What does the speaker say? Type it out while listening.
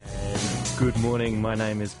Good morning, my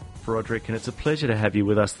name is Broderick and it's a pleasure to have you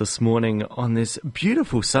with us this morning on this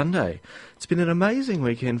beautiful Sunday. It's been an amazing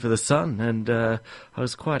weekend for the sun and I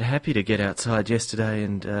was quite happy to get outside yesterday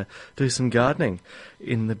and do some gardening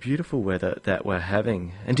in the beautiful weather that we're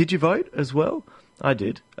having. And did you vote as well? I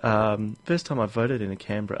did. First time I voted in a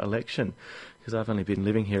Canberra election, because I've only been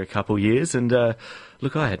living here a couple of years, and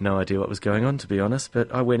look, I had no idea what was going on, to be honest,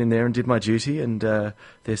 but I went in there and did my duty, and they're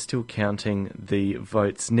still counting the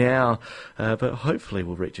votes now, but hopefully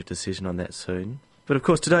we'll reach a decision on that soon. But of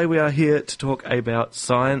course, today we are here to talk about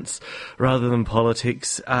science rather than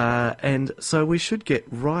politics, and so we should get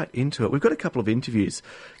right into it. We've got a couple of interviews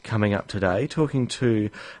coming up today, talking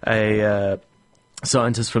to a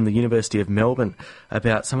scientist from the University of Melbourne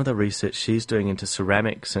about some of the research she's doing into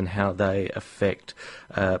ceramics and how they affect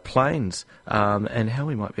planes, and how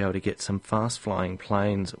we might be able to get some fast-flying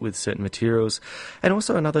planes with certain materials. And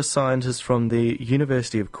also another scientist from the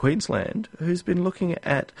University of Queensland who's been looking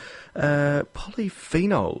at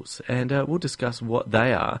polyphenols, and we'll discuss what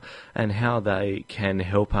they are and how they can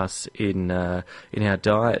help us in our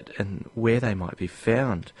diet and where they might be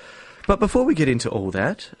found. But before we get into all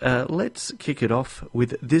that, let's kick it off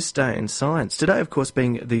with This Day in Science. Today, of course,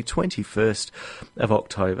 being the 21st of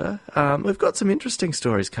October, we've got some interesting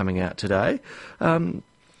stories coming out today. One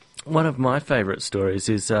of my favourite stories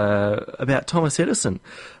is about Thomas Edison,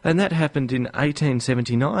 and that happened in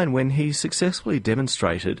 1879 when he successfully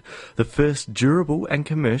demonstrated the first durable and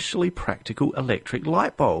commercially practical electric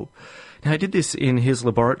light bulb. Now, he did this in his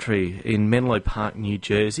laboratory in Menlo Park, New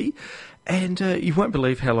Jersey, and you won't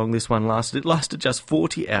believe how long this one lasted. It lasted just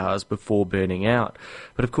 40 hours before burning out.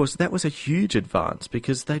 But of course, that was a huge advance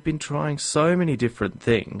because they'd been trying so many different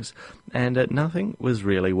things and nothing was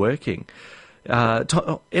really working.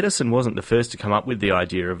 Edison wasn't the first to come up with the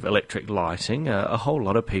idea of electric lighting. A whole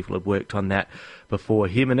lot of people had worked on that before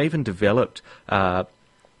him and even developed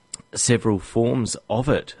several forms of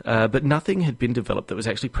it, but nothing had been developed that was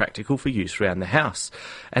actually practical for use around the house.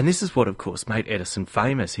 And this is what, of course, made Edison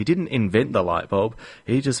famous. He didn't invent the light bulb,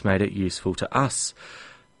 he just made it useful to us.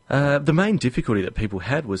 The main difficulty that people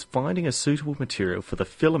had was finding a suitable material for the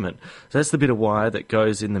filament. So that's the bit of wire that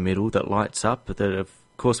goes in the middle that lights up, but that of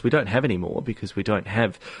course we don't have anymore because we don't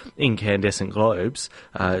have incandescent globes.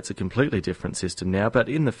 It's a completely different system now, but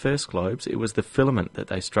in the first globes it was the filament that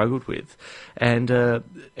they struggled with. And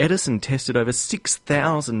Edison tested over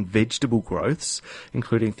 6,000 vegetable growths,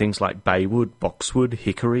 including things like baywood, boxwood,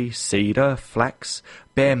 hickory, cedar, flax,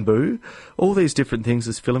 bamboo, all these different things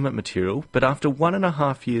as filament material. But after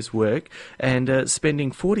 1.5 years' work and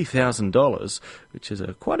spending $40,000, which is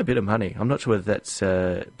quite a bit of money, I'm not sure whether that's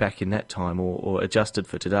back in that time or adjusted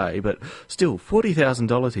for today, but still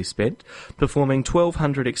 $40,000 he spent performing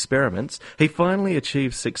 1,200 experiments. He finally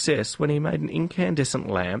achieved success when he made an incandescent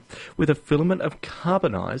lamp with a filament of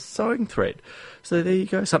carbonized sewing thread. So there you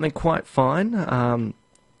go, something quite fine.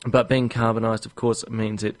 But being carbonised, of course,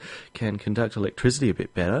 means it can conduct electricity a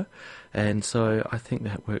bit better, and so I think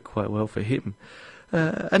that worked quite well for him.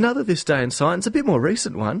 Another This Day in Science, a bit more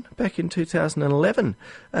recent one, back in 2011.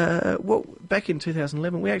 Back in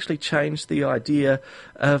 2011, we actually changed the idea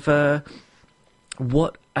of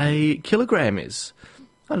what a kilogram is.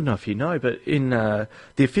 I don't know if you know, but in the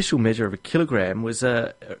official measure of a kilogram was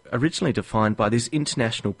originally defined by this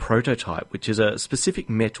international prototype, which is a specific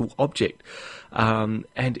metal object, and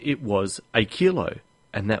it was a kilo,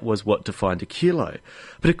 and that was what defined a kilo.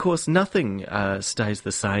 But of course, nothing stays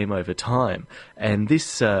the same over time, and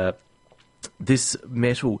this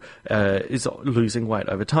metal is losing weight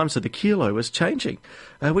over time, so the kilo was changing,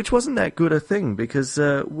 which wasn't that good a thing because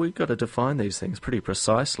we've got to define these things pretty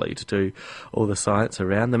precisely to do all the science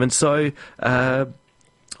around them. And so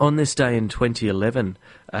on this day in 2011,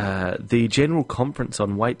 the General Conference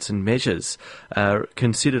on Weights and Measures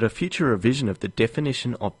considered a future revision of the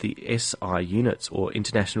definition of the SI units, or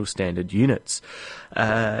International Standard Units.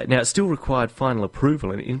 Now, it still required final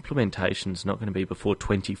approval, and implementation is not going to be before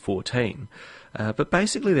 2014. But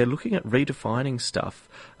basically, they're looking at redefining stuff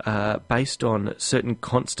based on certain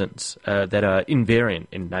constants that are invariant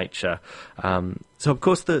in nature. So, of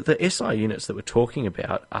course, the SI units that we're talking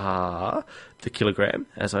about are the kilogram,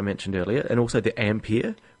 as I mentioned earlier, and also the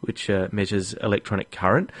ampere, which measures electronic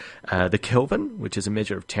current, the Kelvin, which is a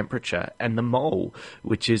measure of temperature, and the mole,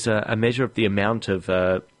 which is a measure of the amount of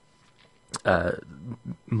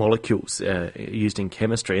molecules used in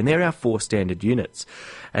chemistry. And they're our 4 standard units.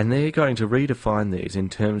 And they're going to redefine these in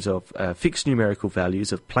terms of fixed numerical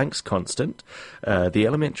values of Planck's constant, the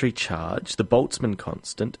elementary charge, the Boltzmann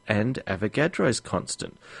constant, and Avogadro's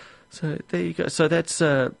constant. So there you go. So that's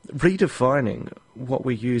redefining what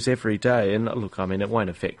we use every day. And look, I mean, it won't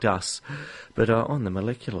affect us, but on the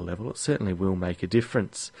molecular level, it certainly will make a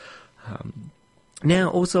difference. Now,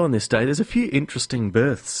 also on this day, there's a few interesting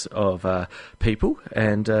births of people,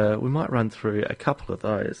 and we might run through a couple of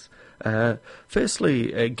those.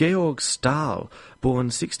 Firstly, Georg Stahl, born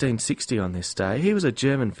 1660 on this day. He was a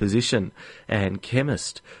German physician and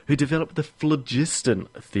chemist who developed the phlogiston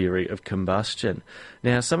theory of combustion.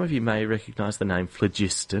 Now, some of you may recognise the name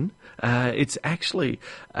phlogiston. It's actually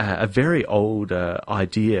a very old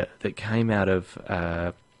idea that came out of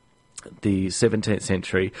the 17th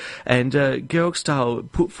century, and Georg Stahl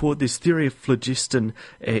put forward this theory of phlogiston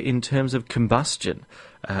in terms of combustion.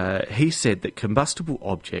 He said that combustible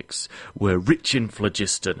objects were rich in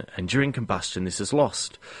phlogiston, and during combustion this is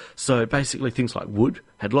lost. So basically things like wood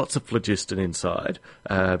had lots of phlogiston inside,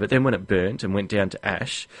 but then when it burnt and went down to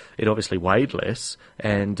ash, it obviously weighed less,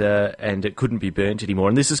 and it couldn't be burnt anymore.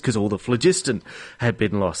 And this is because all the phlogiston had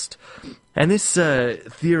been lost. And this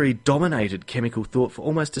theory dominated chemical thought for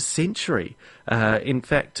almost a century. In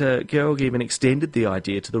fact, Georg even extended the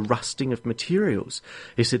idea to the rusting of materials.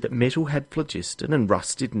 He said that metal had phlogiston and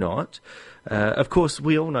rust did not. Of course,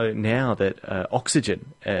 we all know now that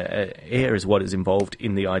oxygen, air, is what is involved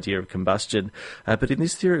in the idea of combustion, but in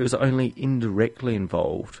this theory it was only indirectly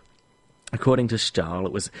involved. According to Stahl,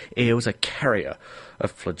 air was a carrier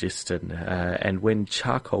of phlogiston, and when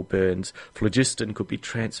charcoal burns, phlogiston could be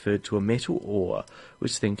transferred to a metal ore,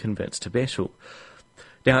 which then converts to metal.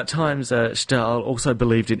 Now, at times, Stahl also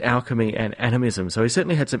believed in alchemy and animism, so he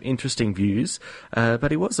certainly had some interesting views, but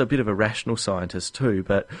he was a bit of a rational scientist too.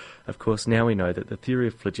 But, of course, now we know that the theory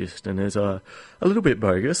of phlogiston is a little bit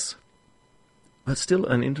bogus, but still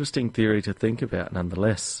an interesting theory to think about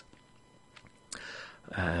nonetheless.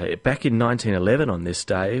 Back in 1911 on this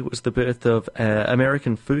day was the birth of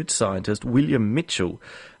American food scientist William Mitchell.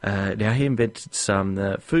 Now he invented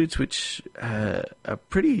some foods which are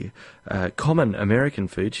pretty common American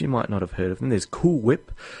foods. You might not have heard of them. There's Cool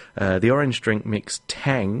Whip, the orange drink mix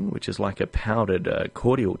Tang, which is like a powdered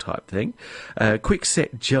cordial type thing,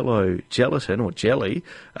 Quickset Jello gelatin or jelly,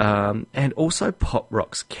 and also Pop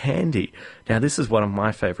Rocks candy. Now this is one of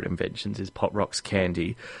my favourite inventions, is Pop Rocks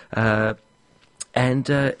candy. And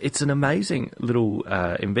it's an amazing little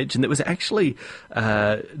invention that was actually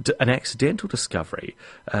an accidental discovery.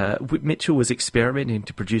 Mitchell was experimenting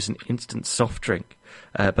to produce an instant soft drink,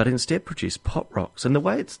 but instead produced Pop Rocks. And the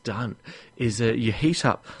way it's done is you heat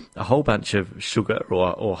up a whole bunch of sugar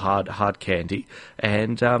or hard candy,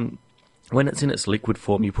 and when it's in its liquid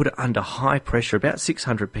form, you put it under high pressure, about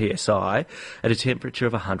 600 psi, at a temperature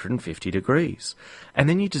of 150 degrees. And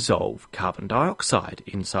then you dissolve carbon dioxide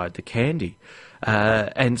inside the candy.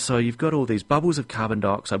 And so you've got all these bubbles of carbon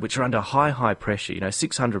dioxide, which are under high pressure.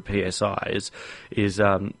 600 psi is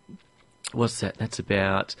what's that? That's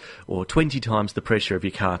about 20 times the pressure of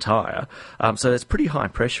your car tyre. So that's pretty high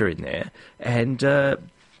pressure in there. And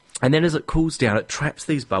then as it cools down, it traps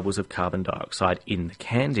these bubbles of carbon dioxide in the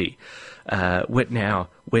candy.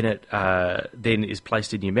 When it then is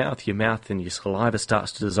placed in your mouth and your saliva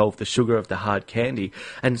starts to dissolve the sugar of the hard candy,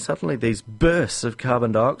 and suddenly these bursts of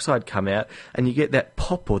carbon dioxide come out, and you get that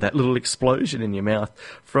pop or that little explosion in your mouth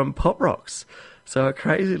from Pop Rocks. So a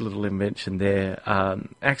crazy little invention there,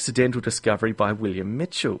 accidental discovery by William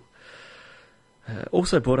Mitchell.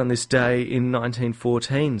 Also born on this day in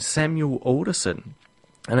 1914, Samuel Alderson,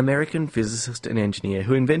 an American physicist and engineer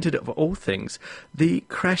who invented, of all things, the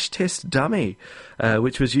crash test dummy,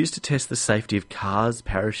 which was used to test the safety of cars,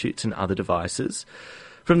 parachutes and other devices.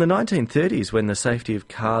 From the 1930s, when the safety of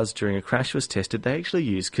cars during a crash was tested, they actually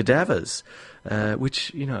used cadavers,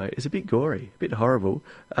 which, is a bit gory, a bit horrible.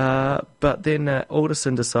 But then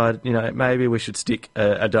Alderson decided, maybe we should stick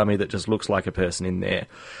a dummy that just looks like a person in there.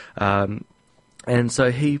 And so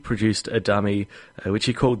he produced a dummy which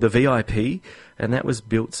he called the VIP, and that was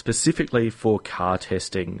built specifically for car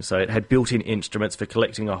testing. So it had built-in instruments for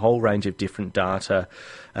collecting a whole range of different data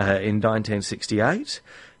in 1968.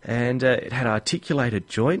 And it had articulated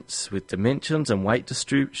joints with dimensions and weight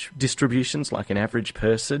distributions like an average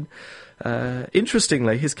person.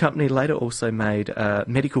 Interestingly, his company later also made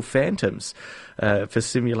medical phantoms for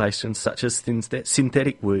simulations such as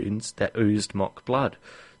synthetic wounds that oozed mock blood.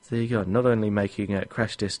 There you go, not only making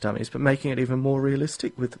crash test dummies, but making it even more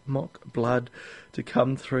realistic with mock blood to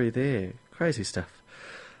come through there. Crazy stuff.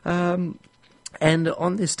 And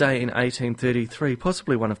on this day in 1833,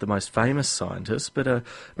 possibly one of the most famous scientists, but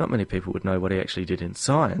not many people would know what he actually did in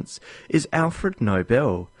science, is Alfred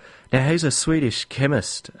Nobel. Now, he's a Swedish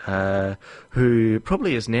chemist who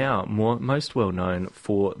probably is now most well known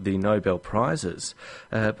for the Nobel Prizes.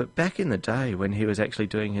 But back in the day when he was actually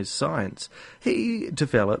doing his science, he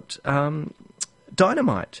developed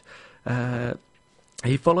dynamite.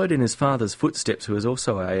 He followed in his father's footsteps, who was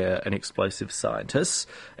also an explosive scientist,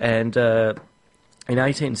 and in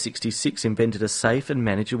 1866 invented a safe and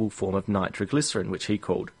manageable form of nitroglycerin, which he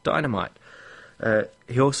called dynamite.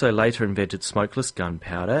 He also later invented smokeless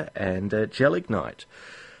gunpowder and gelignite,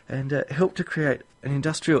 and helped to create an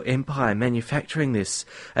industrial empire manufacturing this,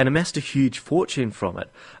 and amassed a huge fortune from it.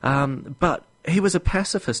 But he was a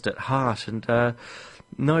pacifist at heart, and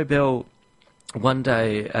Nobel one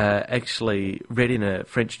day actually read in a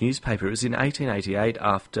French newspaper, it was in 1888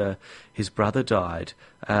 after his brother died,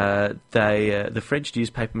 the French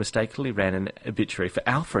newspaper mistakenly ran an obituary for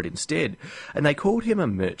Alfred instead, and they called him a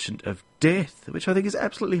merchant of death, which I think is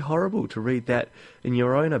absolutely horrible to read that in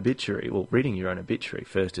your own obituary. Well, reading your own obituary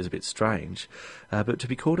first is a bit strange, but to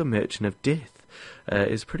be called a merchant of death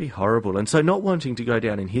is pretty horrible. And so, not wanting to go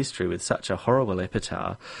down in history with such a horrible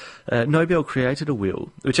epitaph, Nobel created a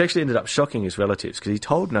will, which actually ended up shocking his relatives because he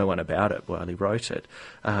told no one about it while he wrote it.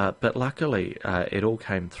 But luckily, it all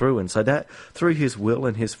came through, and so that through his will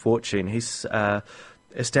and his fortune, he's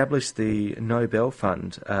established the Nobel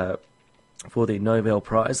Fund for the Nobel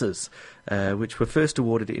Prizes, which were first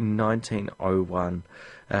awarded in 1901.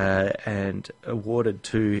 And awarded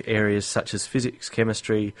to areas such as physics,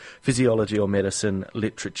 chemistry, physiology or medicine,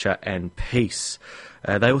 literature and peace.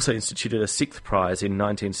 They also instituted a sixth prize in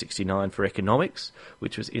 1969 for economics,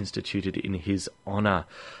 which was instituted in his honour.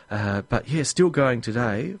 But yeah, still going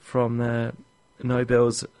today from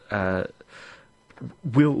Nobel's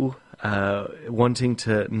will, wanting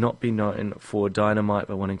to not be known for dynamite,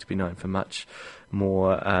 but wanting to be known for much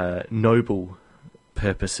more noble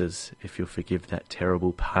purposes, if you'll forgive that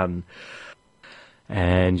terrible pun.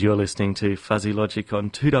 And you're listening to Fuzzy Logic on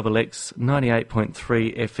 2XX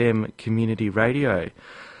 98.3 FM Community Radio.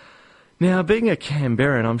 Now, being a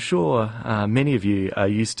Canberran, I'm sure many of you are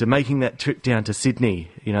used to making that trip down to Sydney,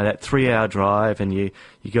 you know, that 3-hour drive, and you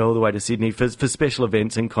go all the way to Sydney for special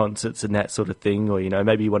events and concerts and that sort of thing, or, you know,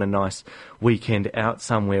 maybe you want a nice weekend out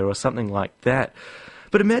somewhere or something like that.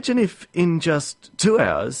 But imagine if in just 2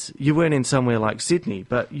 hours you weren't in somewhere like Sydney,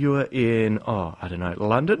 but you were in,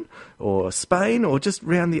 London or Spain or just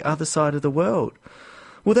round the other side of the world.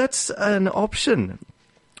 Well, that's an option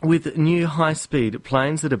with new high-speed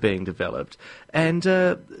planes that are being developed, and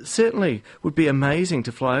certainly would be amazing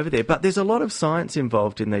to fly over there. But there's a lot of science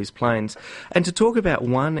involved in these planes, and to talk about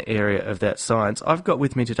one area of that science, I've got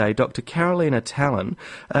with me today Dr. Carolina Tallon,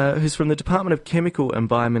 who's from the Department of Chemical and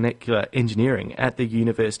Biomolecular Engineering at the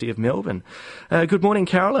University of Melbourne. Good morning,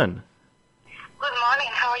 Carolyn. Good morning,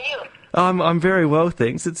 how are you? I'm very well,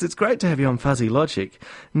 thanks. It's great to have you on Fuzzy Logic.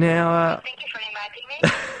 Now, thank you for inviting me.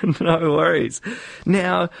 No worries.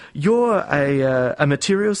 Now, you're a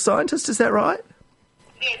materials scientist, is that right?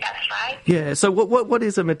 Yeah, that's right. Yeah, so what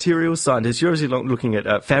is a materials scientist? You're obviously looking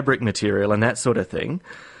at fabric material and that sort of thing.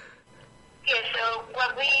 Yeah, so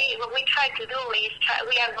what we try to do is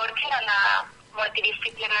we are working on a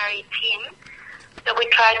multidisciplinary team. So we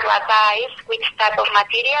try to advise which type of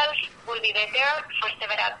materials will be better for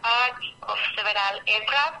several parts of several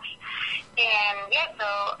aircraft. And yeah, so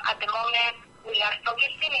at the moment we are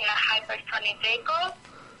focusing in a hypersonic vehicle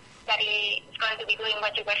that is going to be doing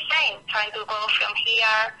what you were saying, trying to go from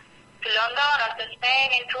here to London or to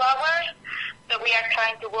Spain in 2 hours. So we are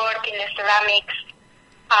trying to work in the ceramics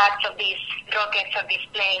parts of these rockets or this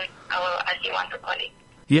plane, or as you want to call it.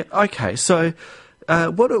 Yeah, okay. So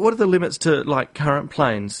what are the limits to, like, current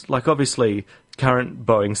planes? Like, obviously, current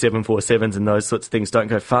Boeing 747s and those sorts of things don't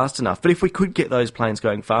go fast enough. But if we could get those planes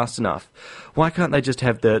going fast enough, why can't they just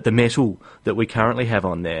have the metal that we currently have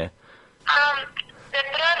on there? The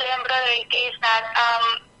problem, Broderick, is that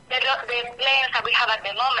the planes that we have at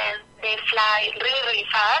the moment, they fly really, really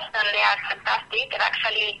fast and they are fantastic. And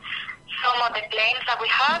actually, some of the planes that we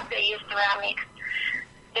have, they use ceramics.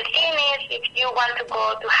 The thing is, if you want to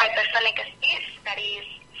go to hypersonic speeds, that is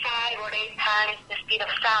 5 or 8 times the speed of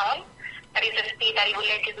sound, that is the speed that it will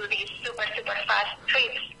let you do these super, super fast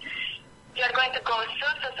trips, you are going to go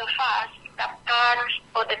so fast that parts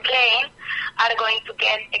of the plane are going to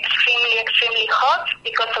get extremely, extremely hot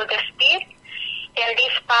because of the speed. And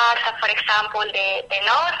these parts are, for example, the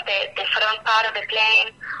nose, the front part of the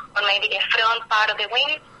plane, or maybe the front part of the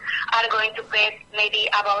wing, are going to get maybe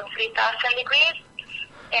about 3,000 degrees.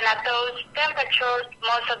 And at those temperatures,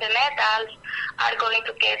 most of the metals are going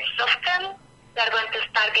to get softened. They're going to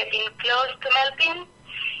start getting close to melting.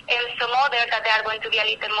 And some other that they are going to be a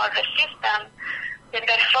little more resistant. The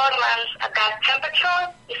performance at that temperature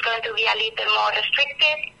is going to be a little more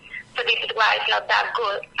restricted. So this is why it's not that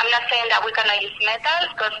good. I'm not saying that we cannot use metals,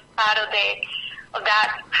 because part of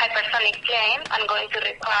that hypersonic plane I'm going to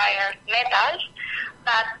require metals.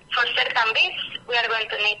 But for certain bits, we are going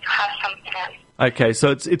to need to have something else. Okay,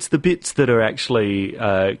 so it's the bits that are actually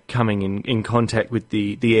coming in contact with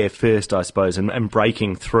the air first, I suppose, and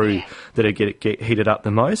breaking through that are get heated up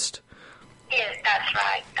the most? Yes, that's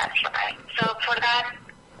right. So for that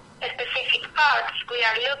specific parts, we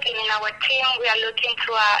are looking in our team, we are looking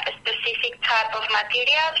to a specific type of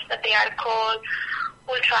materials that they are called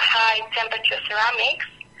ultra-high temperature ceramics,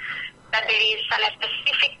 that there is a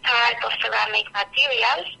specific type of ceramic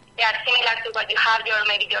materials. They are similar to what you have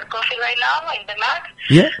maybe your coffee right now in the mug.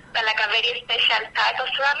 Yeah. But like a very special type of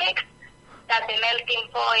ceramics that the melting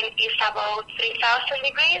point is about 3,000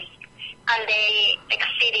 degrees, and they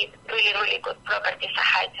exceeded really, really good properties at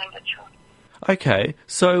high temperature. Okay,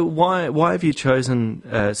 so why have you chosen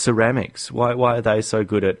ceramics? Why are they so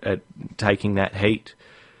good at taking that heat?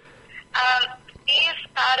 It is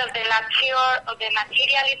part of the nature of the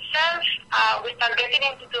material itself. Without getting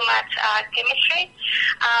into too much chemistry,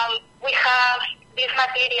 we have these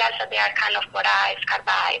materials that they are kind of borates,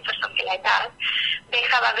 carbides, or something like that. They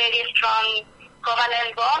have a very strong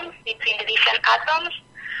covalent bond between the different atoms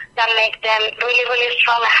that make them really, really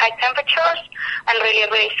strong at high temperatures and really,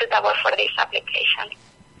 really suitable for this application.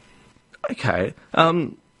 Okay.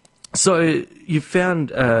 So you've found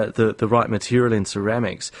the right material in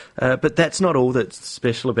ceramics, but that's not all that's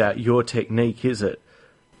special about your technique, is it?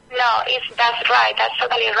 No, that's right. That's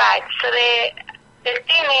totally right. So the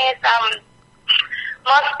thing is,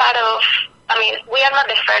 most part of, we are not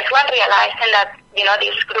the first one realizing that,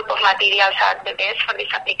 this group of materials are the best for this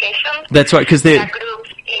application. That's right, because there are groups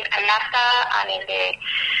in NASA and in the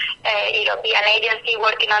European agency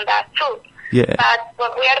working on that too. Yeah. But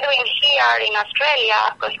what we are doing here in Australia,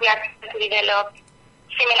 because we are trying to develop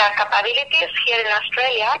similar capabilities here in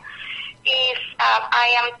Australia, is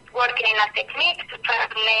I am working in a technique to try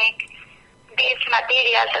to make these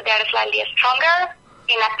materials that they are slightly stronger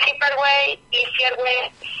in a cheaper way, easier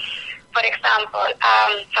way. For example,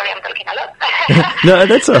 sorry, I'm talking a lot. No,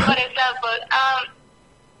 that's all right. For example,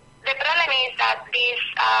 the problem is that this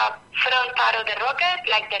front part of the rocket,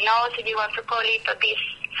 like the nose, if you want to call it, or this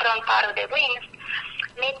front part of the wings,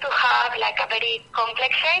 need to have like a very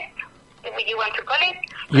complex shape, if you want to call it.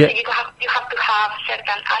 Yeah. So you have to have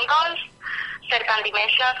certain angles, certain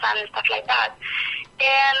dimensions, and stuff like that.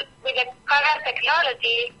 And with the current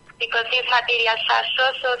technology, because these materials are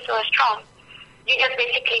so strong, you just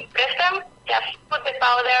basically press them, just put the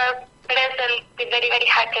powder, press them with very, very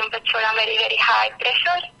high temperature and very, very high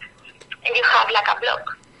pressures, and you have like a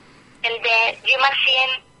block. And then you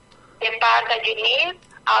machine the part that you need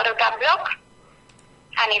out of that block,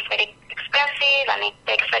 and it's very expensive, and it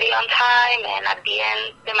takes very long time, and at the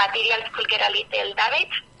end, the materials could get a little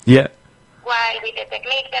damaged. Yeah. While with the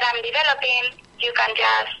technique that I'm developing, you can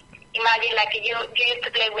just imagine like you used to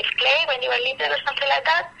play with clay when you were little or something like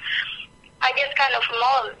that. I just kind of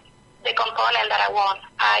mold the component that I want.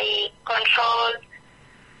 I control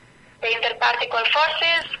the interparticle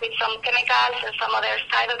forces with some chemicals and some other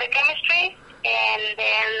side of the chemistry, and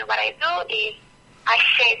then what I do is I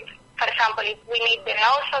shape, for example, if we need the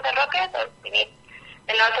nose of the rocket or we need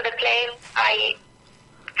the nose of the plane, I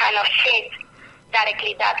kind of shape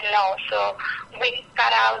directly that nose. So we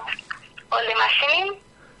cut out all the machining,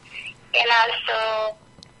 and also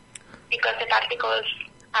because the particles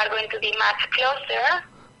are going to be much closer,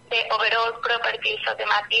 the overall properties of the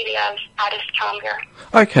materials are stronger.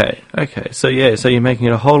 Okay. So you're making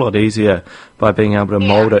it a whole lot easier by being able to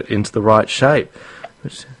mold it into the right shape.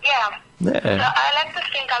 Yeah. So I like to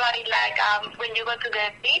think about it like when you go to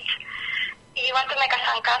the beach, if you want to make a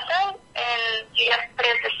sandcastle and you just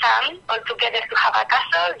press the sand all together to have a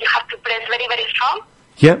castle, you have to press very, very strong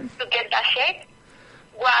to get that shape.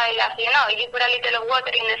 While, as you know, you put a little of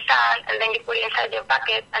water in the sand and then you put it inside your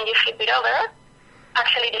bucket and you flip it over,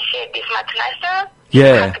 actually the shape is much nicer.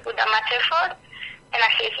 Yeah. You have to put that much effort, and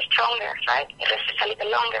actually it's stronger, right? It resists a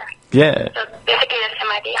little longer. Yeah. So basically the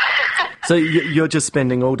same idea. So you're just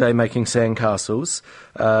spending all day making sandcastles,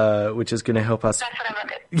 which is going to help us... That's what I'm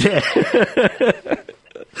looking. Yeah.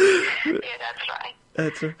 Yeah, that's right.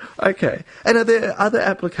 That's right. Okay. And are there other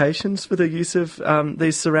applications for the use of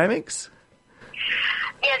these ceramics?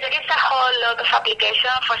 Yes, there is a whole lot of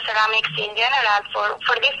application for ceramics in general.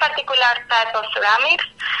 For this particular type of ceramics,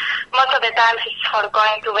 most of the times it's for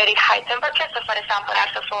going to very high temperatures. So, for example,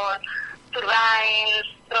 also for turbines,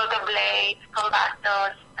 rotor blades,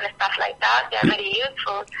 combustors, and stuff like that. They are very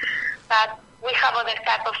useful. But we have other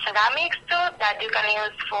type of ceramics too that you can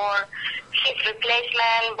use for heat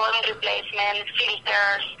replacement, bond replacement,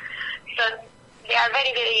 filters. So they are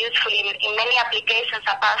very, very useful in many applications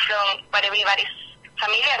apart from what everybody's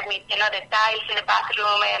familiar with, you know, the tiles in the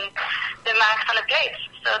bathroom and the mugs on the plates.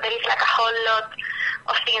 So there is like a whole lot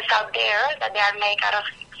of things out there that they are made out of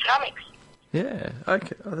ceramics. Yeah,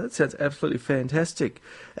 okay. Oh, that sounds absolutely fantastic.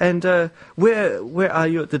 And where are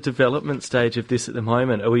you at the development stage of this at the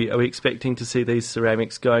moment? Are we expecting to see these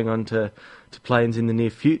ceramics going on to planes in the near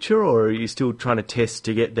future, or are you still trying to test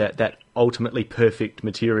to get that ultimately perfect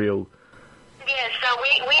material? Yes, so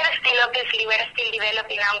we are still, obviously, we're still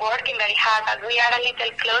developing and working very hard, but we are a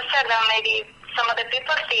little closer than maybe some of the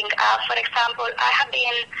people think. For example, I have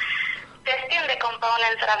been testing the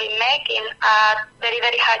components that I've been making at very,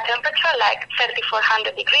 very high temperature, like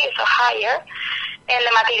 3,400 degrees or higher, and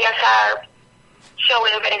the materials are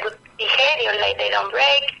showing very good behavior, like they don't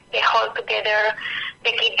break, they hold together,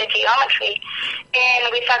 they keep the geometry.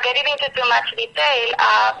 And without getting into too much detail,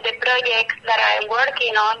 the project that I'm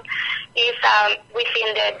working on is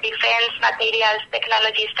within the Defense Materials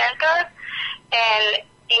Technology Center, and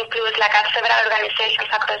includes like several organizations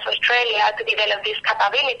across Australia to develop this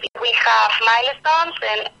capability. We have milestones,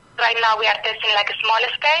 and right now we are testing like small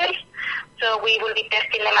scales. So we will be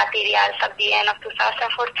testing the materials at the end of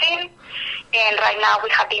 2014, and right now we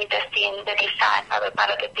have been testing the design. Part of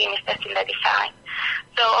the team is testing the design.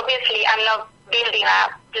 So obviously I'm not building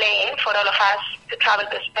a plane for all of us to travel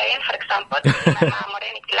to Spain, for example, my mom or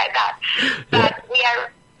anything like that. But we are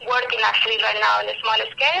working actually right now on a small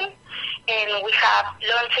scale, and we have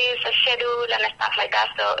launches, a schedule, and stuff like that.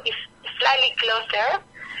 So it's slightly closer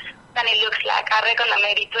than it looks like. I reckon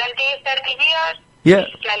maybe 20, 30 years. Yeah.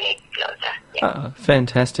 It's slightly closer. Yeah.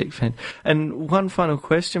 Fantastic. And one final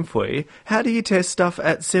question for you. How do you test stuff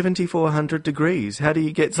at 7,400 degrees? How do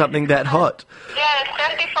you get something that hot? Yeah,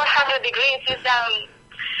 7,400 degrees is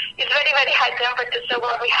it's very, very high temperature. So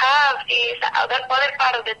what we have is other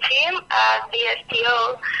part of the team, the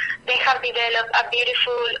STO, they have developed a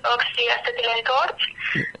beautiful oxyacetylene torch.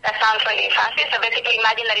 That sounds really fancy. So basically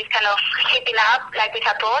imagine that it's kind of heating up like with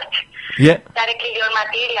a torch. Yeah. Directly your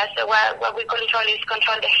material. So what we control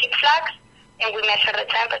the heat flux, and we measure the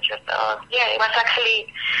temperature. So yeah, it was actually,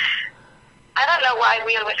 I don't know why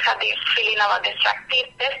we always have this feeling about destructive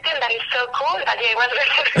testing that is so cool, but yeah, it was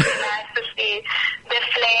really, really nice to see the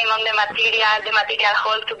flame on the material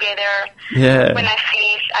hold together. Yeah. When I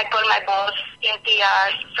finished, I called my boss in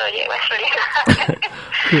TR, so yeah, it was really nice.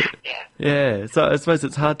 Yeah, so I suppose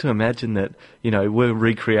it's hard to imagine that, you know, we're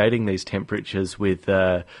recreating these temperatures with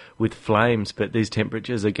flames, but these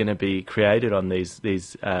temperatures are going to be created on these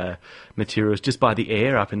materials just by the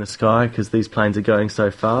air up in the sky because these planes are going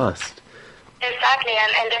so fast. Exactly,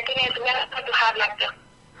 and the thing is, we are not going to have like the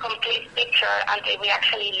complete picture until we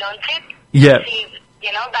actually launch it. Yeah.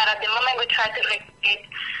 You know, but at the moment we try to recreate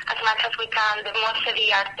as much as we can the most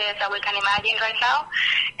severe test that we can imagine right now,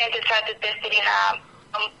 and to try to test it in a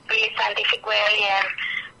really scientific way, and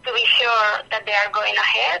to be sure that they are going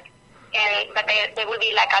ahead, but there will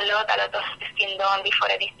be like a lot of testing done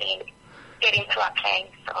before everything get into a plane.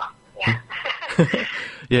 So yeah.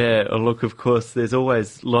 Yeah, well, look, of course, there's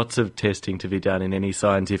always lots of testing to be done in any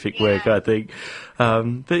scientific work, I think.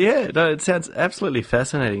 But yeah, no, it sounds absolutely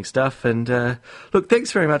fascinating stuff. And look,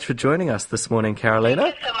 thanks very much for joining us this morning, Carolina.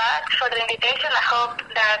 Thank you so much for the invitation. I hope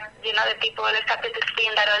that, you know, the people started to see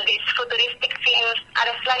that all these futuristic things are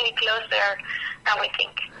slightly closer than we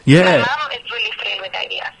think. Yeah. My mom is really thrilled with the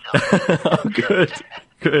idea. So. Oh, good.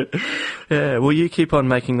 Good. Yeah, well, you keep on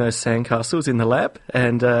making those sandcastles in the lab,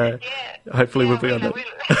 and hopefully we'll be on them.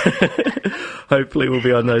 Hopefully we'll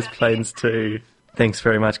be on those planes too. Thanks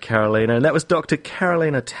very much, Carolina. And that was Dr.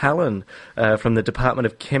 Carolina Tallon from the Department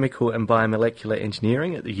of Chemical and Biomolecular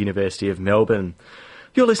Engineering at the University of Melbourne.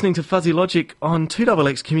 You're listening to Fuzzy Logic on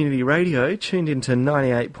 2XX Community Radio, tuned into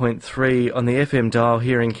 98.3 on the FM dial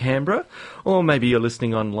here in Canberra, or maybe you're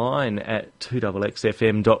listening online at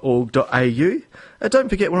 2xxfm.org.au. Don't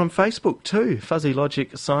forget we're on Facebook too, Fuzzy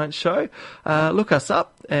Logic Science Show. Look us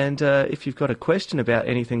up, and if you've got a question about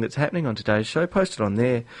anything that's happening on today's show, post it on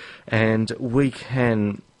there, and we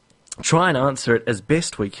can try and answer it as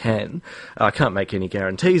best we can. I can't make any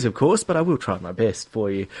guarantees, of course, but I will try my best for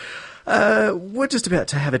you. We're just about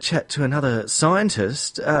to have a chat to another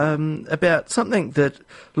scientist about something that,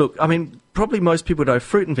 look, I mean, probably most people know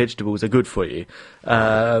fruit and vegetables are good for you,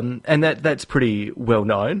 and that's pretty well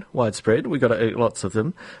known, widespread. We've got to eat lots of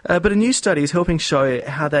them. But a new study is helping show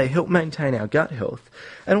how they help maintain our gut health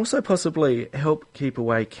and also possibly help keep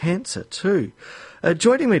away cancer too.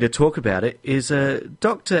 Joining me to talk about it is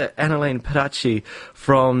Dr. Annalene Pedacci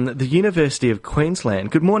from the University of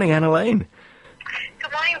Queensland. Good morning, Annalene.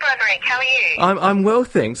 Good morning, Broderick. How are you? I'm well,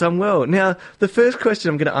 thanks. I'm well. Now, the first question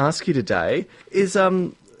I'm going to ask you today is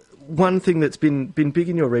one thing that's been big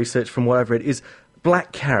in your research from what I've read is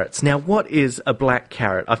black carrots. Now, what is a black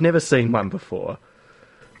carrot? I've never seen one before.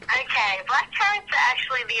 Okay, black carrots are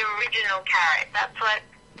actually the original carrot. That's what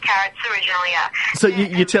carrots originally are. So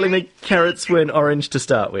you're telling me carrots weren't orange to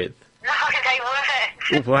start with? No, they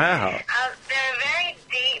weren't. Wow. They're a very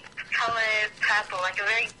deep coloured purple, like a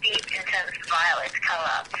very deep, intense violet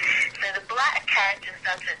colour. So the black carrot, just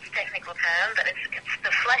that's its technical term, but it's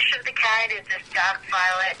the flesh of the carrot is this dark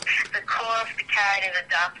violet. The core of the carrot is a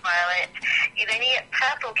dark violet. You then get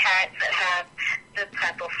purple carrots that have the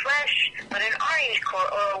purple flesh, but an orange core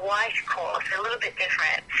or a white core, so a little bit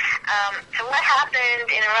different. So what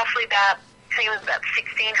happened in roughly about, I think it was about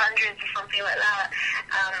 1600s or something like that,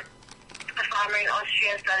 a farmer in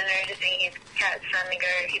Austria started noticing his carrots starting to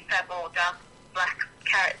go, his purple, dark, black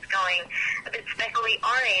carrots going a bit speckly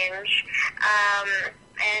orange,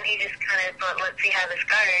 and he just kind of thought, let's see how this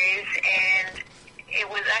goes, and it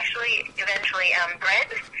was actually eventually bred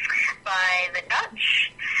by the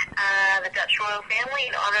Dutch royal family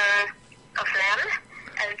in honour of them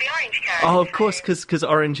as the orange carrot. Oh, of course, because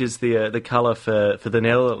orange is the colour for the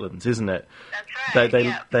Netherlands, isn't it? That's right. They so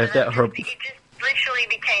have that horrible. it just literally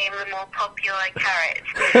became the more popular carrot.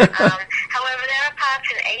 However, there are parts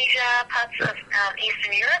in Asia, parts of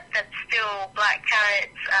Eastern Europe that still black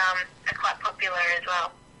carrots are quite popular as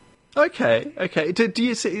well. Okay. Do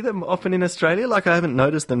you see them often in Australia? Like, I haven't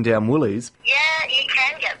noticed them down Woolies. Yeah, you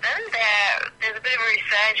can get them. There's a bit of a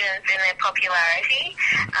resurgence in their popularity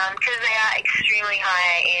because they are extremely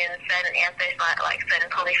high in certain anthocyanins, like certain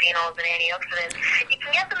polyphenols and antioxidants. You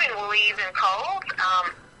can get them in Woolies and Coles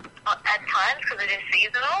at times because it is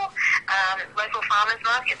seasonal. Local farmers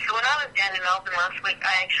markets. So when I was down in Melbourne last week,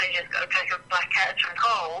 I actually just got a pack of black carrots from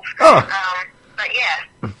Coles. Oh. But yeah,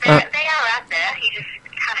 they are out there. You just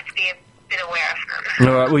have to be a bit aware of them.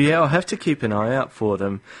 All right. Well, yeah, I'll have to keep an eye out for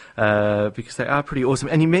them because they are pretty awesome.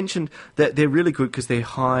 And you mentioned that they're really good because they're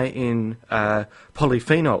high in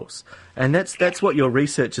polyphenols, and that's what your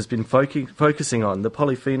research has been focusing on, the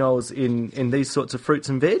polyphenols in these sorts of fruits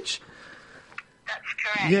and veg. That's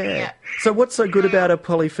correct. Yeah. So what's so good about a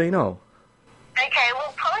polyphenol? Okay,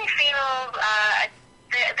 well, polyphenols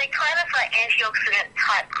they're kind of like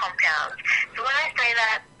antioxidant-type compounds. So when I say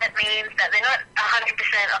that, that means that they're not 100%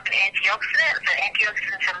 of an antioxidant, so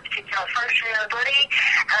antioxidants have a particular function in the body.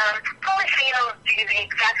 Polyphenols do the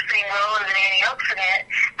exact same role as an antioxidant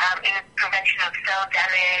in the prevention of cell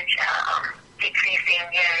damage, decreasing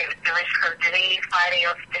the risk of disease, fighting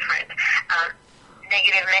off different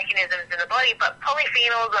negative mechanisms in the body, but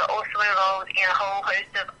polyphenols are also involved in a whole host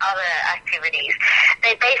of other activities.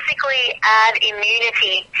 They basically add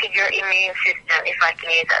immunity to your immune system, if I can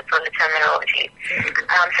use that sort of terminology.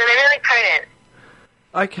 So they're really potent.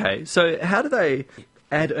 Okay, so how do they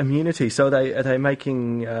add immunity? So are they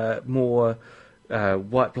making more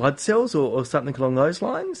white blood cells or something along those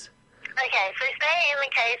lines? Okay, so say in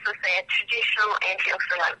the case of, say, a traditional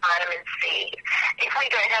antioxidant like vitamin C, if we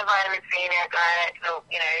don't have vitamin C in our diet,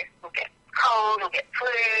 we'll get cold, we'll get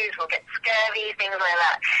flus, we'll get scurvy, things like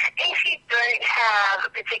that. If you don't have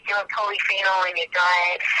a particular polyphenol in your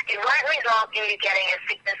diet, it won't result in you getting a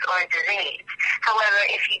sickness or a disease. However,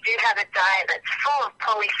 if you do have a diet that's full of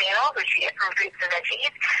polyphenols, which you get from fruits and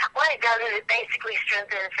veggies, what it does is it basically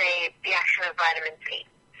strengthens, say, the action of vitamin C.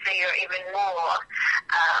 So you're even more...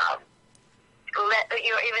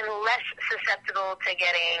 you're even less susceptible to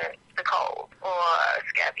getting the cold or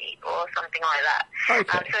scurvy or something like that.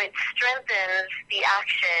 Okay. So it strengthens the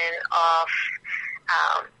action of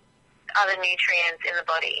other nutrients in the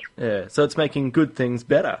body. Yeah, so it's making good things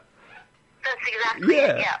better. That's exactly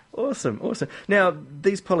it, yeah. Awesome. Now,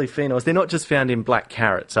 these polyphenols, they're not just found in black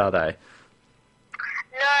carrots, are they?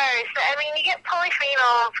 No, so I mean, you get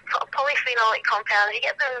polyphenols, polyphenolic compounds. You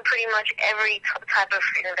get them in pretty much every type of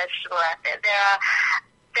fruit and vegetable out there.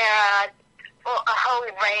 There are Well, a whole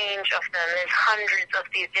range of them. There's hundreds of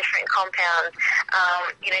these different compounds.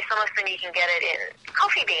 Some of them you can get it in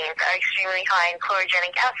coffee beans that are extremely high in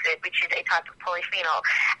chlorogenic acid, which is a type of polyphenol.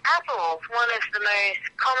 Apples, one of the most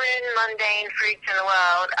common mundane fruits in the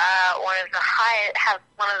world, have one of the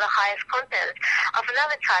highest contents of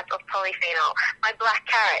another type of polyphenol, my black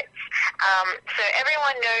carrots. So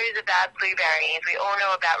everyone knows about blueberries. We all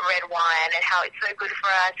know about red wine and how it's so good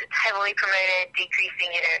for us. It's heavily promoted,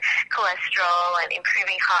 decreasing, cholesterol and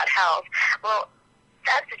improving heart health. Well,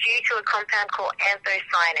 that's due to a compound called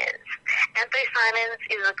anthocyanins. Anthocyanins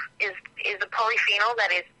is a polyphenol that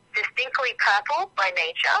is distinctly purple by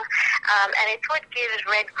nature, and it's what gives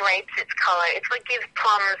red grapes its color. It's what gives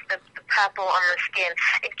plums the purple on the skin.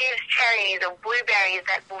 It gives cherries or blueberries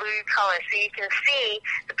that blue color, so you can see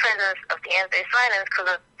the presence of the anthocyanins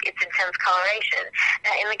because of its intense coloration.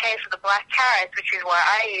 Now, in the case of the black carrots, which is why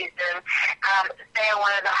I use them, they are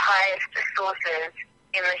one of the highest sources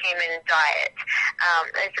in the human diet.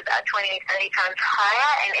 It's about 20 to 30 times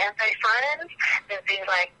higher in anthocyanins than things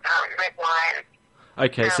like red wine.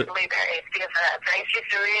 Okay, so blueberries, because of that. So it's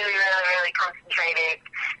just a really, really, really concentrated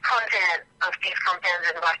content of these compounds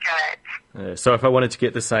in black carrots. So if I wanted to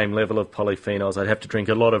get the same level of polyphenols, I'd have to drink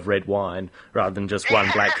a lot of red wine rather than just one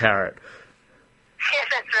black carrot. Yes,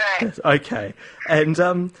 that's right. Okay, and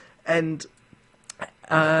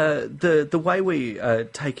the way we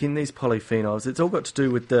take in these polyphenols, it's all got to do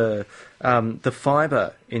with the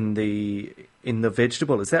fibre in the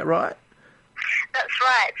vegetable. Is that right? That's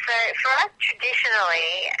right. So for us,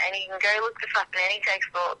 traditionally, and you can go look this up in any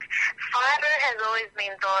textbook, fibre has always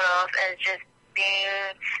been thought of as just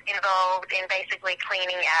being involved in basically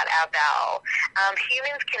cleaning out our bowel.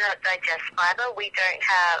 Humans cannot digest fibre. We don't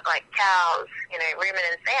have, like cows,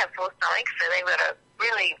 ruminants, they have full stomachs, so they've got a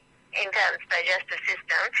really intense digestive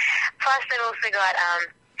system. Plus, they've also got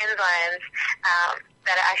enzymes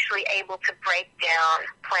that are actually able to break down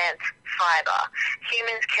plant fibre.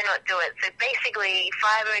 Humans cannot do it. So basically,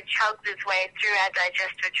 fibre chugs its way through our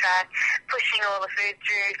digestive tract, pushing all the food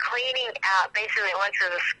through, cleaning out, basically it works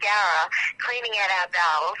as a scourer, cleaning out our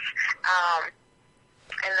bowels,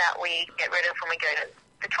 and that we get rid of when we go to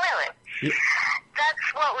the toilet. Yep. That's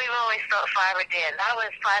what we've always thought fibre did. That was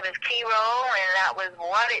fibre's key role, and that was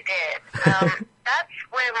what it did. That's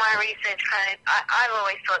where my research I've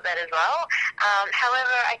always thought that as well.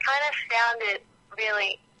 However, I kind of found it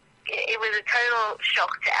really, it was a total shock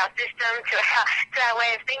to our system, to our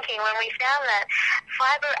way of thinking, when we found that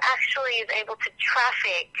fibre actually is able to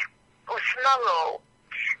traffic or smuggle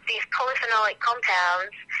these polyphenolic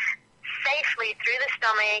compounds safely through the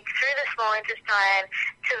stomach, through the small intestine,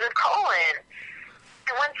 to the colon.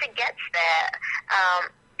 And once it gets there,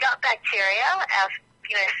 gut bacteria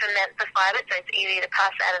ferment the fibre, so it's easy to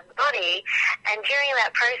pass out of the body, and during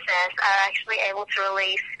that process are actually able to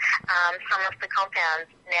release some of the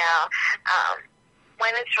compounds. Now,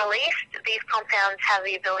 when it's released, these compounds have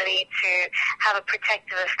the ability to have a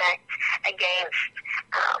protective effect against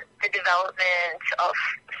the development of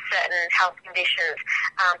certain health conditions,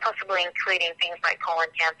 possibly including things like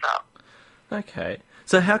colon cancer. Okay.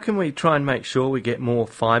 So how can we try and make sure we get more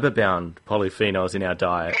fibre-bound polyphenols in our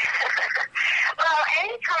diet? Well,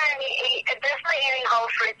 anytime you eat, definitely eating whole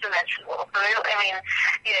fruits and vegetables. So,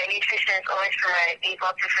 nutritionists always promote eat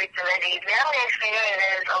lots of fruits and veggies. Now we actually know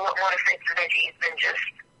there's a lot more to fruits and veggies than just,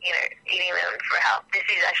 eating them for health. This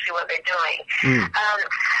is actually what they're doing.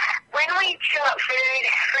 When we chew up fruits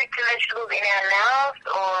and vegetables in our mouth,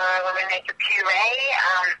 or when we make a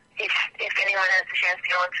puree, if anyone has the chance to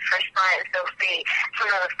go onto Fresh Science, they'll see some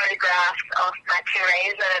of the photographs of my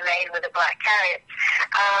purees that are made with the black carrots.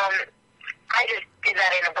 I just did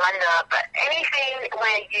that in a blender, but anything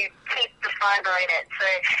where you keep the fibre in it. So,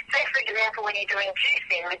 say for example, when you're doing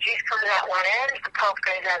juicing, the juice comes out one end, the pulp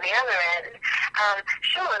goes out the other end.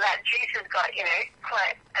 Sure, that juice has got,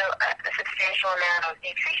 quite a substantial amount of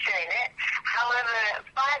nutrition in it. However,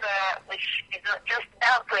 fibre, which is not just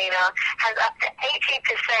bowel cleaner, has up to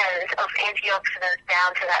 80% of antioxidants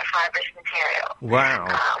bound to that fibrous material.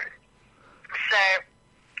 Wow. So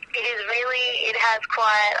it has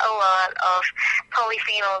quite a lot of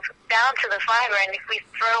polyphenols bound to the fibre, and if we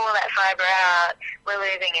throw all that fibre out, we're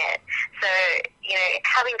losing it. So,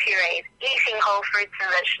 having purees, eating whole fruits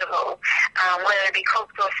and vegetables, whether it be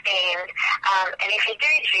cooked or steamed, and if you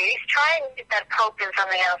do juice, try and get that pulp in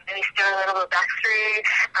something else, maybe stir a little bit back through,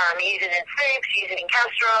 use it in soups, use it in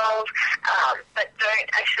casseroles, but don't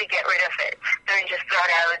actually get rid of it. Don't just throw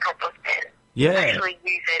it out of the compost bin. Yeah. Actually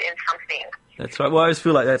use it in something. That's right. Well, I always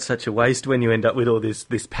feel like that's such a waste when you end up with all this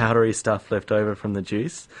powdery stuff left over from the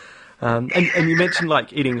juice. And you mentioned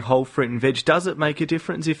like eating whole fruit and veg. Does it make a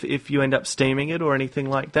difference if you end up steaming it or anything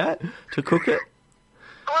like that to cook it?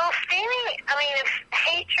 Well, steaming, if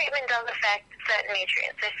heat treatment does affect certain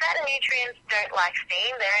nutrients. So certain nutrients don't like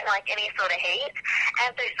steam. They don't like any sort of heat.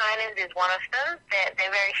 Anthocyanins is one of them.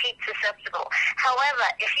 They're very heat susceptible. However,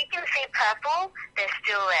 if you can see purple, they're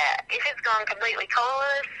still there. If it's gone completely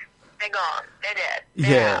colourless, they're gone. They're dead.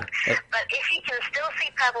 They're out. But if you can still see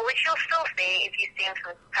purple, which you'll still see if you steam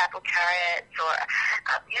some purple carrots, or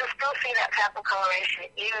you'll still see that purple coloration.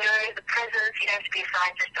 You know the presence. You don't have to be a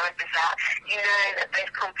scientist to work this out. You know that those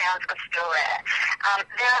compounds are still there.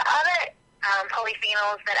 There are other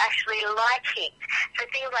polyphenols that actually like heat. So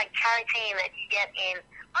things like carotene that you get in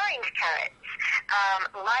orange carrots,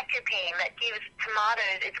 lycopene that gives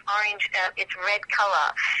tomatoes its orange, its red colour.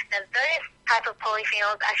 Now those type of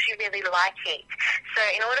polyphenols actually really like heat. So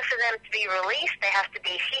in order for them to be released, they have to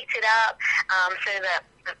be heated up so that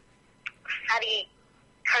the fatty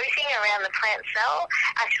coating around the plant cell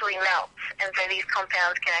actually melts, and so these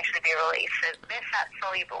compounds can actually be released. So they're fat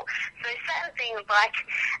soluble. So certain things like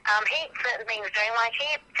heat, certain things don't like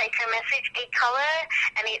heat. Take home message: eat colour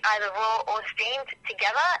and eat either raw or steamed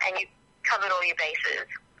together, and you've covered all your bases.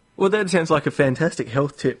 Well, that sounds like a fantastic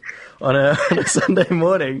health tip on a Sunday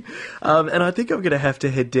morning. And I think I'm going to have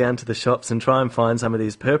to head down to the shops and try and find some of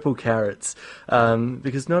these purple carrots,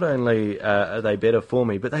 because not only are they better for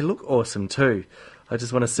me, but they look awesome too. I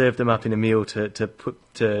just want to serve them up in a meal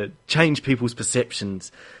to change people's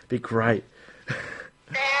perceptions. Be great.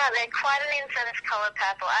 They're quite an incense colour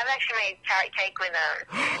purple. I've actually made carrot cake with them,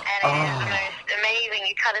 and it is the most amazing.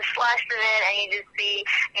 You cut a slice of it, and you just see,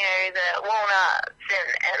 the walnuts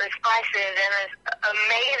and the spices, and this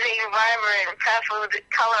amazing, vibrant purple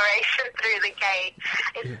coloration through the cake.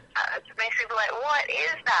 It makes people like, what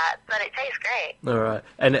is that? But it tastes great. All right,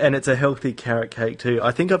 and it's a healthy carrot cake too.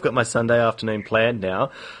 I think I've got my Sunday afternoon planned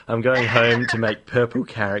now. I'm going home to make purple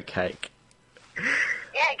carrot cake.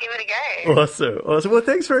 Yeah, give it a go. Awesome. Well,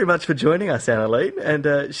 thanks very much for joining us, Annaline,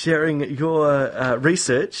 and sharing your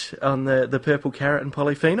research on the purple carrot and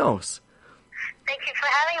polyphenols. Thank you for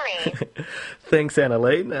having me. Thanks,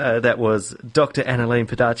 Annaline. That was Dr. Annaline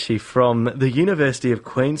Pedacci from the University of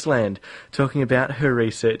Queensland talking about her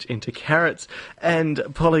research into carrots and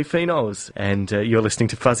polyphenols. And you're listening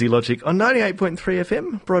to Fuzzy Logic on 98.3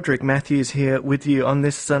 FM. Broderick Matthews here with you on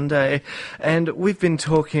this Sunday. And we've been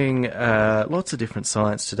talking lots of different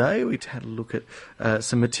science today. We've had a look at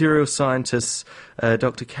some material scientists,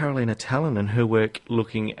 Dr. Carolina Tallon and her work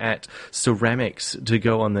looking at ceramics to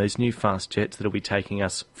go on those new fast jets that will be taking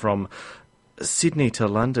us from Sydney to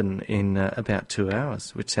London in about 2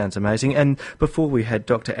 hours, which sounds amazing. And before we had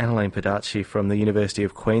Dr. Annaline Pedacci from the University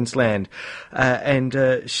of Queensland,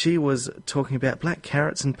 and she was talking about black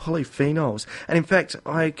carrots and polyphenols. And in fact,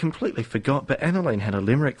 I completely forgot, but Annaline had a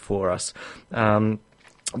limerick for us,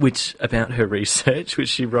 which about her research, which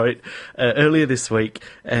she wrote earlier this week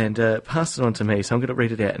and passed it on to me. So I'm going to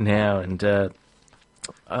read it out now, and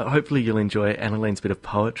hopefully you'll enjoy Annaline's bit of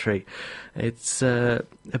poetry. It's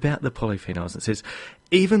about the polyphenols. It says,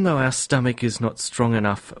 even though our stomach is not strong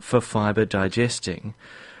enough for fibre digesting,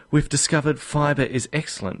 we've discovered fibre is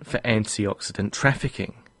excellent for antioxidant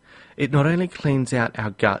trafficking. It not only cleans out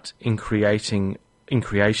our gut in creation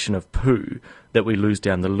of poo that we lose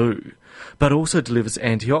down the loo, but also delivers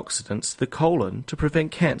antioxidants to the colon to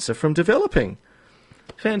prevent cancer from developing.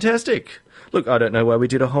 Fantastic. Look, I don't know why we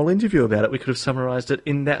did a whole interview about it. We could have summarised it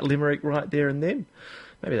in that limerick right there and then.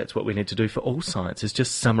 Maybe that's what we need to do for all science, is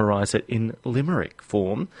just summarise it in limerick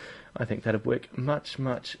form. I think that'd work much,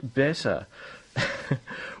 much better.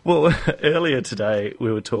 Well, earlier today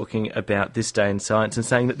we were talking about this day in science and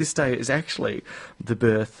saying that this day is actually the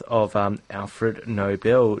birth of Alfred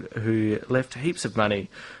Nobel, who left heaps of money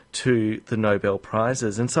to the Nobel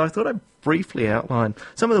Prizes. And so I thought I'd briefly outline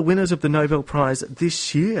some of the winners of the Nobel Prize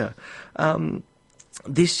this year.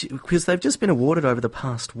 Because they've just been awarded over the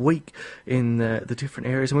past week in the different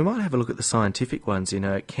areas, and we might have a look at the scientific ones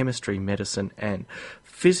in chemistry, medicine and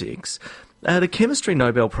physics. The Chemistry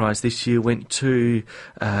Nobel Prize this year went to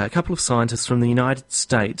a couple of scientists from the United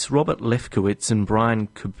States, Robert Lefkowitz and Brian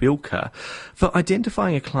Kobilka, for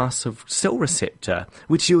identifying a class of cell receptor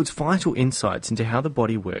which yields vital insights into how the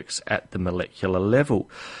body works at the molecular level.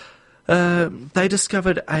 They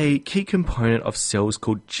discovered a key component of cells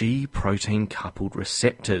called G-protein coupled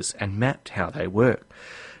receptors and mapped how they work.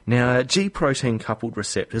 Now, G-protein coupled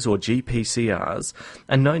receptors, or GPCRs,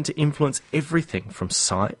 are known to influence everything from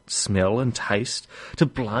sight, smell and taste to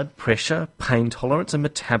blood pressure, pain tolerance and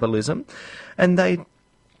metabolism, and they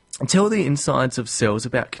tell the insides of cells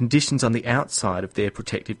about conditions on the outside of their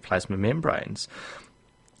protective plasma membranes.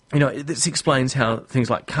 This explains how things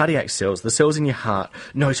like cardiac cells, the cells in your heart,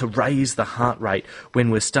 know to raise the heart rate when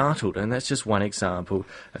we're startled, and that's just one example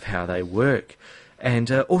of how they work.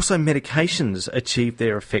 And also medications achieve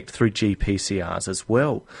their effect through GPCRs as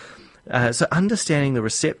well. So understanding the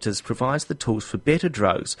receptors provides the tools for better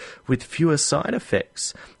drugs with fewer side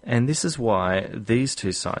effects. And this is why these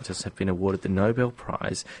two scientists have been awarded the Nobel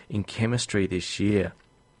Prize in Chemistry this year.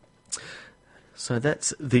 So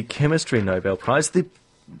that's the Chemistry Nobel Prize. The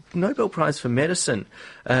Nobel Prize for Medicine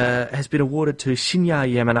has been awarded to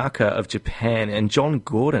Shinya Yamanaka of Japan and John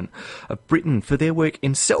Gordon of Britain for their work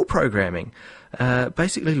in cell programming,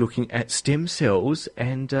 basically looking at stem cells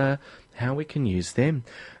and how we can use them.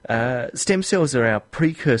 Stem cells are our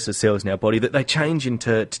precursor cells in our body that they change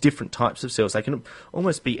into different types of cells. They can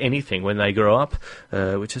almost be anything when they grow up,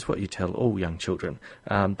 which is what you tell all young children.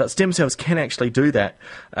 But stem cells can actually do that,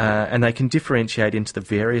 and they can differentiate into the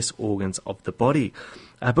various organs of the body.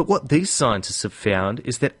 But what these scientists have found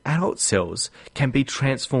is that adult cells can be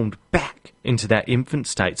transformed back into that infant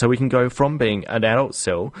state. So we can go from being an adult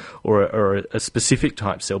cell or a specific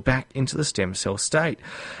type cell back into the stem cell state.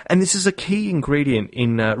 And this is a key ingredient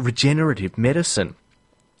in regenerative medicine.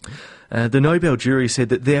 The Nobel jury said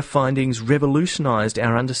that their findings revolutionised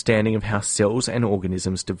our understanding of how cells and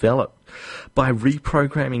organisms develop. By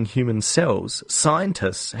reprogramming human cells,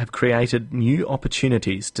 scientists have created new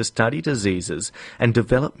opportunities to study diseases and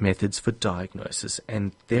develop methods for diagnosis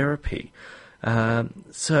and therapy.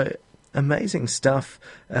 So, amazing stuff.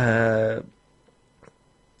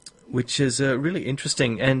 Which is really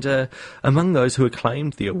interesting. And among those who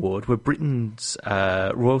acclaimed the award were Britain's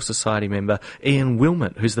Royal Society member Ian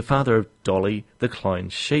Wilmot, who's the father of Dolly the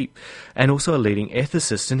cloned sheep, and also a leading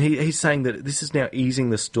ethicist. And he's saying that this is now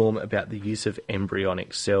easing the storm about the use of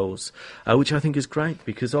embryonic cells, which I think is great,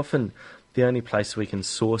 because often the only place we can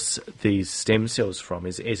source these stem cells from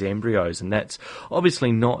is embryos, and that's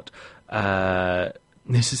obviously not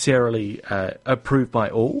necessarily approved by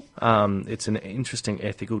all. It's an interesting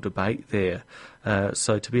ethical debate there.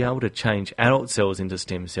 So to be able to change adult cells into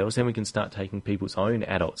stem cells, then we can start taking people's own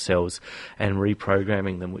adult cells and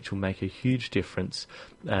reprogramming them, which will make a huge difference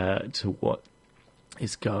to what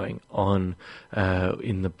is going on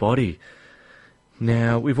in the body.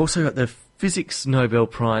 Now, we've also got the Physics Nobel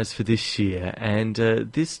Prize for this year, and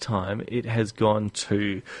this time it has gone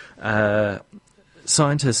to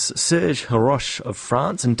scientists Serge Haroche of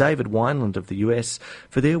France and David Wineland of the US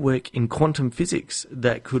for their work in quantum physics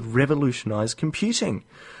that could revolutionise computing.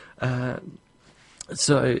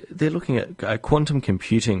 So they're looking at quantum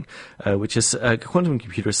computing, which is a quantum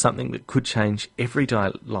computer is something that could change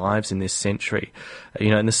everyday lives in this century.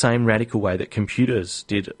 In the same radical way that computers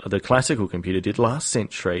did, the classical computer did last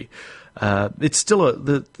century. It's still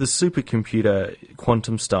the supercomputer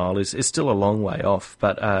quantum style is still a long way off,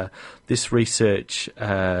 but this research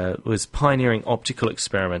was pioneering optical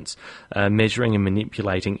experiments, measuring and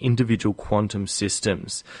manipulating individual quantum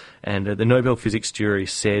systems. And the Nobel Physics jury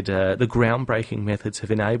said the groundbreaking methods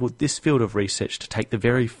have enabled this field of research to take the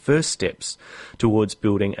very first steps towards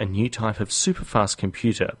building a new type of superfast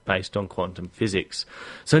computer based on quantum physics.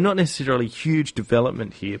 So not necessarily huge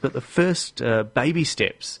development here, but the first baby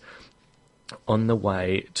steps on the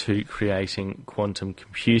way to creating quantum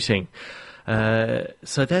computing.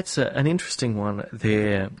 So that's an interesting one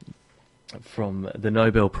there from the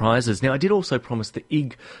Nobel Prizes. Now, I did also promise the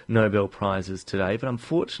Ig Nobel Prizes today, but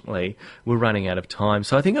unfortunately we're running out of time.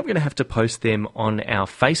 So I think I'm going to have to post them on our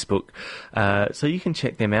Facebook. So you can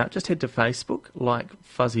check them out. Just head to Facebook, like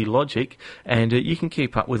Fuzzy Logic, and you can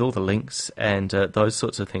keep up with all the links and those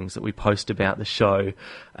sorts of things that we post about the show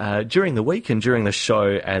during the week and during the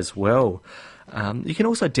show as well. You can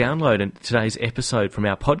also download today's episode from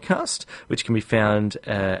our podcast, which can be found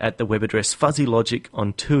at the web address fuzzylogic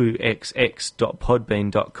on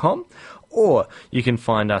 2xx.podbean.com, or you can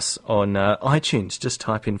find us on iTunes. Just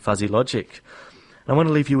type in Fuzzy Logic. I want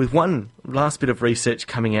to leave you with one last bit of research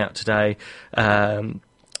coming out today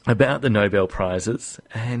about the Nobel Prizes,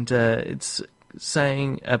 and it's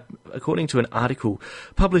saying, according to an article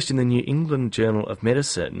published in the New England Journal of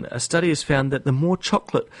Medicine, a study has found that the more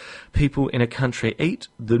chocolate people in a country eat,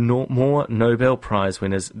 the more Nobel Prize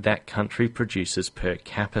winners that country produces per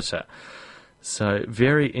capita. So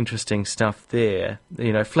very interesting stuff there.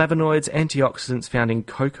 Flavonoids, antioxidants found in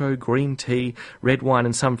cocoa, green tea, red wine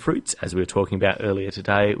and some fruits, as we were talking about earlier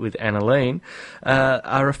today with aniline,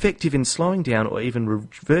 are effective in slowing down or even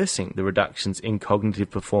reversing the reductions in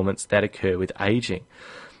cognitive performance that occur with ageing.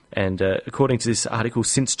 And according to this article,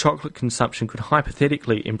 since chocolate consumption could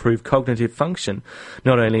hypothetically improve cognitive function,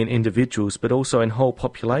 not only in individuals but also in whole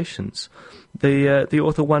populations, the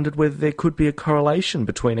author wondered whether there could be a correlation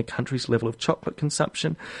between a country's level of chocolate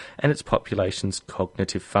consumption and its population's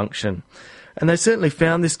cognitive function. And they certainly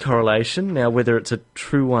found this correlation. Now, whether it's a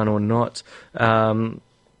true one or not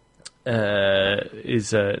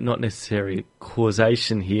is not necessarily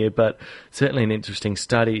causation here, but certainly an interesting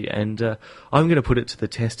study. And I'm going to put it to the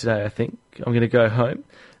test today, I think. I'm going to go home,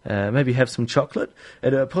 maybe have some chocolate,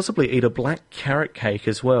 and possibly eat a black carrot cake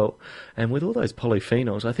as well. And with all those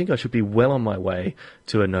polyphenols, I think I should be well on my way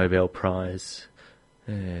to a Nobel Prize.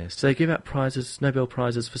 So they give out prizes, Nobel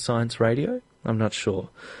Prizes for science radio? I'm not sure.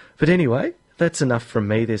 But anyway, that's enough from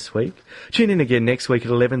me this week. Tune in again next week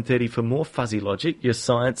at 11:30 for more Fuzzy Logic, your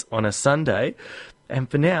science on a Sunday.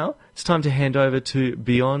 And for now, it's time to hand over to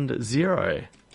Beyond Zero.